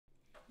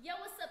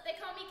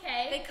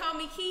They call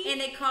me Key. And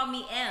they call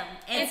me M.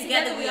 And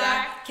together we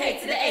are K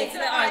to the A to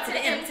the R to the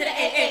M to the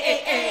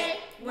A.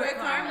 We're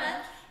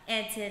Karma.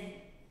 And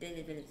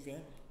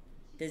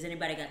does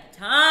anybody got the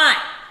time?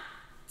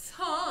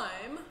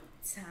 Time?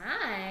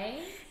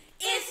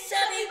 It's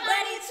Chubby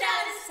Bunny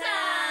Challenge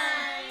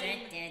time! Dun,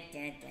 dun,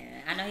 dun,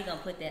 dun. I know he gonna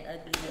put that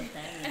ugly little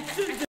thing in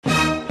there.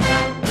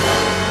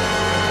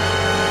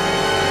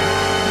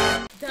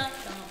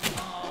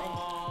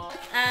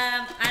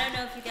 I don't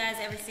know if you guys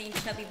ever seen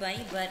Chubby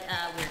Bunny, but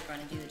we're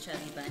gonna do the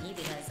Chubby Bunny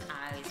because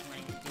I always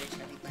wanted to do a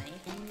Chubby Bunny.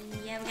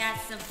 And yeah, we got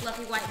some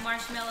fluffy white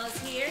marshmallows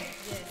here.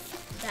 Yes.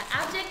 The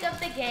object of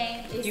the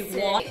game is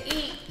to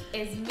eat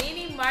as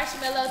many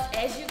marshmallows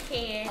as you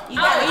can. You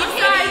gotta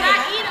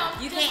not eat them.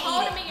 You just can't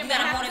hold eat them in your You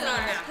gotta mouth.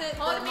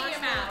 hold them in your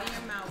mouth. Hold them in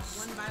your mouth,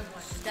 one by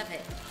one. Stuff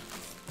it.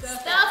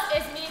 Stuff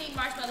as many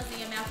marshmallows in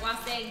your mouth while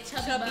saying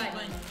Chubby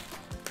Bunny.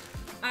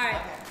 All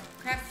right.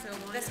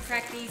 Let's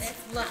crack these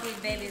fluffy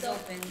babies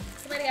open.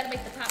 Somebody gotta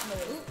make the pop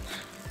noise.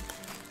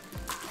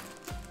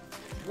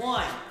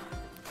 1.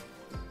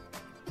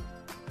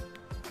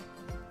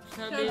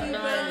 Chubby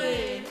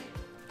Bunny.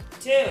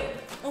 2.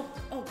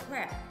 Oh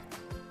crap.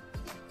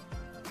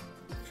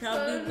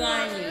 Chubby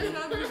Bunny.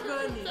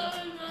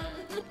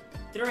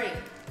 3.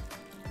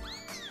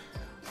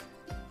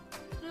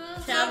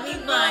 Chubby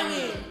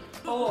Bunny.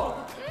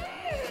 4.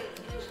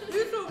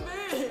 You're so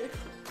big.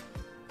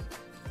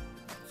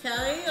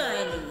 Chubby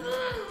Bunny.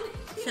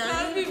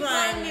 Chubby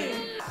Bunny.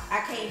 I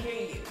can't hear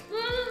you.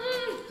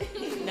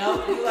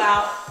 Nope, you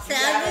out.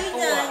 Chubby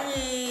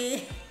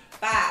Bunny.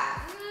 5.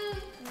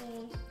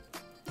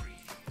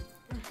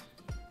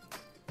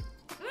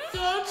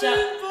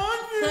 Chubby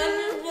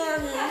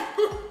Bunny.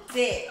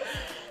 6.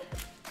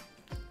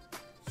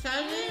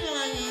 Chubby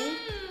Bunny.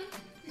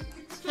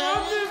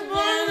 Chubby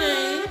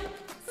Bunny.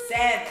 7.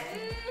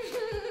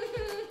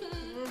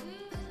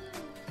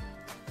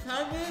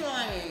 Chubby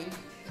Bunny.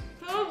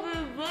 Chubby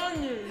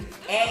Bunny.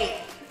 8.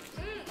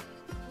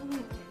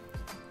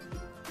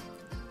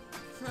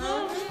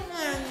 Chubby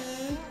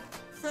Bunny.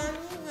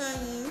 Chubby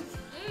Bunny.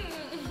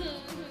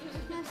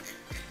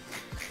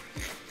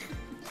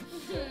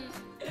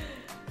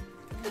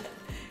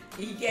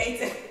 You can't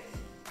say.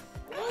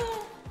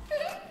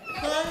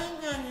 Chubby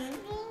Bunny.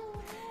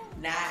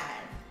 9.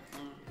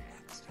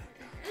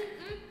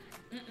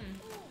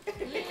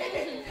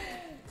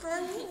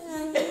 Chubby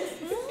Bunny.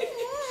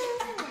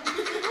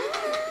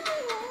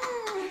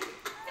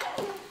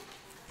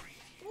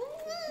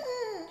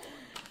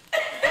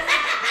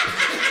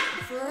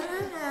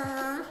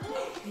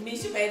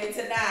 Misha made it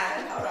to 9.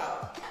 Hold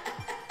on.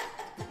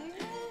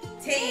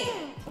 10.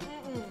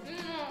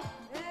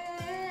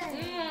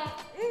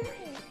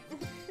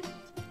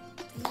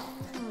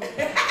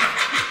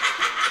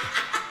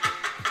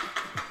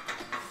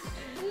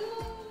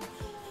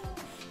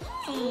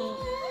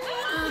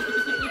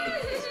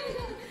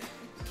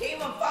 Keep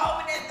him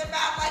foaming at the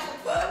mouth like a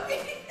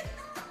puppy.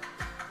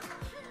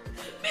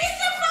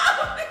 Misha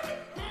foaming.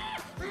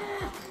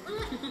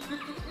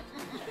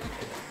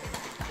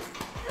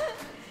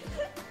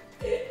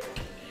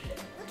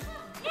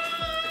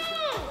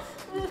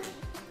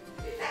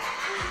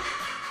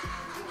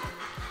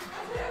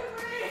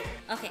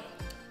 Okay,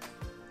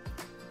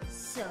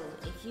 so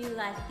if you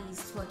like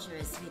these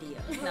torturous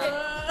videos, no,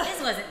 this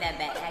wasn't that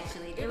bad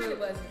actually. It really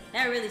wasn't.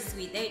 They're really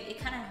sweet. It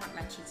kind of hurt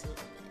my cheeks a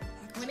little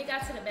bit. When it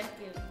got to the back,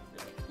 it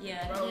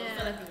Yeah. I felt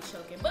like it was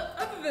choking. But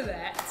other than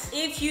that,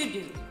 If you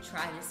do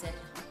try this at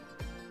home,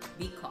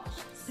 be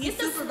cautious. get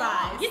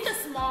the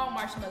small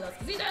marshmallows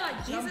because these are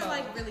like jumbo. These are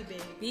like really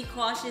big. Be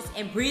cautious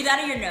and breathe out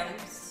of your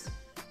nose,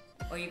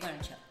 or you're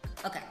gonna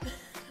choke. Okay.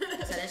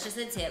 So that's just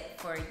a tip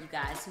for you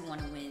guys who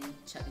want to win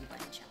Chubby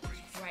Bunny Challenge.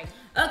 Right.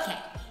 Okay.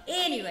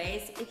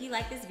 Anyways, if you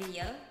like this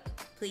video,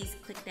 please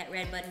click that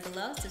red button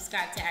below,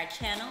 subscribe to our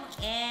channel,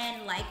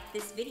 and like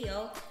this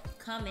video,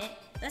 comment.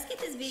 Let's get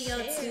this video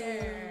to,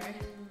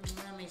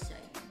 let me show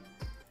you.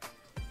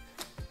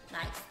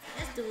 Nice.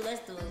 Let's do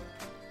it.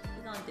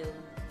 We're gonna do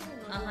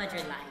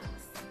 100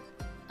 likes.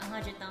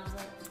 100 thumbs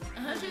up.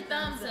 100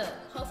 thumbs up.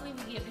 Hopefully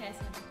we get past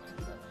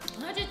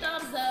 100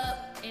 thumbs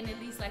up and at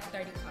least like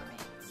 30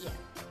 comments. Yeah.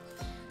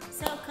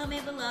 So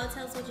comment below,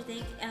 tell us what you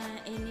think,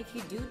 and if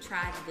you do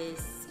try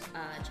this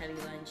Chubby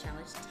Bunny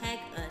Challenge, tag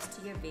us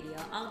to your video.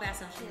 All of our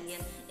social media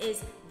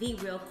is The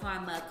Real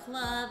Karma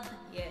Club.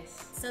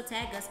 Yes. So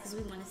tag us because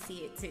we want to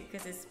see it too,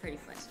 because it's pretty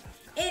fun.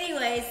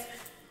 Anyways,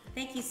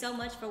 thank you so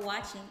much for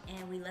watching,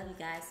 and we love you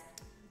guys.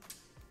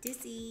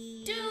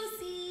 Deuces.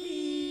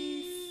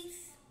 Juicy.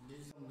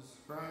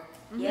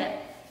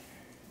 Yeah.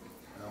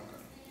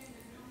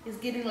 It's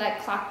getting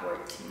like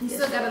clockwork. You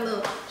still got a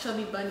little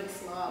Chubby Bunny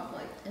slob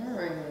like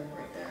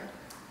right there.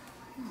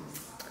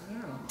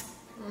 Girl,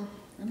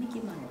 let me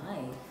get my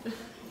life.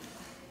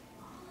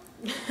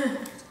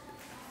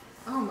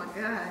 Oh my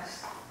gosh.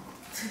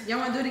 Y'all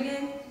want to do it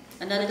again?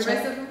 Another the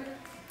rest of them?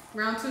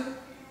 Round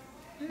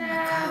 2? Nah.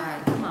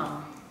 God, come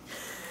on.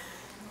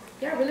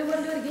 Y'all really want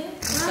to do it again?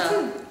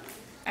 Round 2.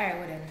 Alright,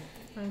 whatever.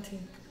 Round 2.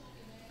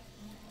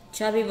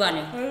 Chubby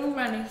Bunny. Where are we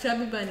running?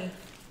 Chubby Bunny.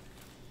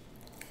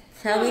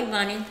 Chubby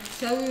bunny.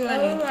 Chubby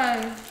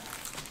bunny.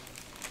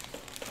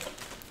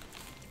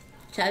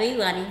 Chubby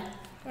bunny.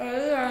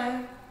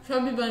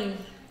 Chubby bunny.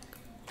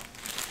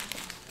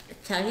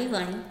 Chubby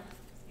bunny.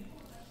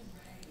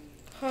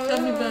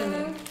 Chubby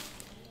bunny.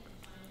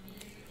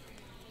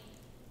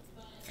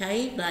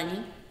 Chubby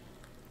bunny.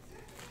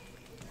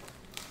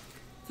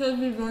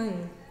 Chubby bunny.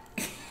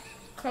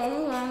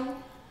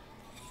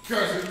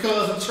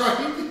 Cousin Trey.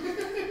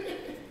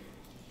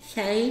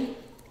 Chubby.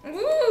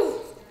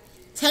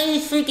 Chubby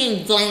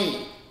freaking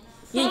bunny.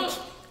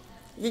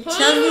 The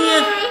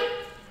chubbiest.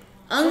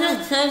 I'm the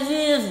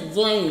chubbiest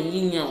bunny,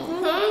 you know.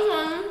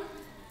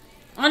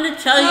 I'm the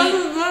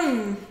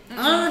chubbiest.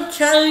 I'm the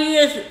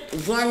chubbiest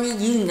bunny,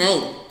 you know.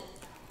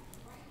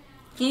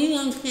 Can you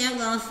understand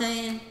what I'm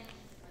saying?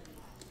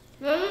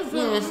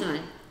 Listen.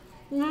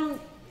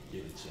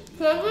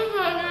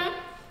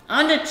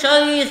 I'm the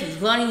chubbiest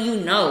bunny, you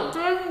know.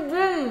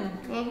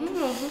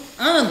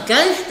 I'm a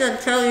gangster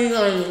chubby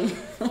bunny.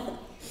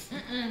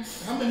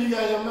 How many you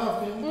got in your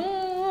mouth, man?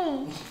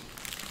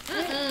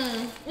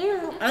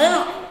 I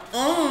don't.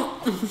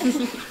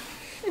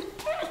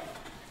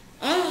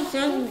 I'm a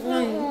chubby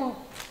bunny.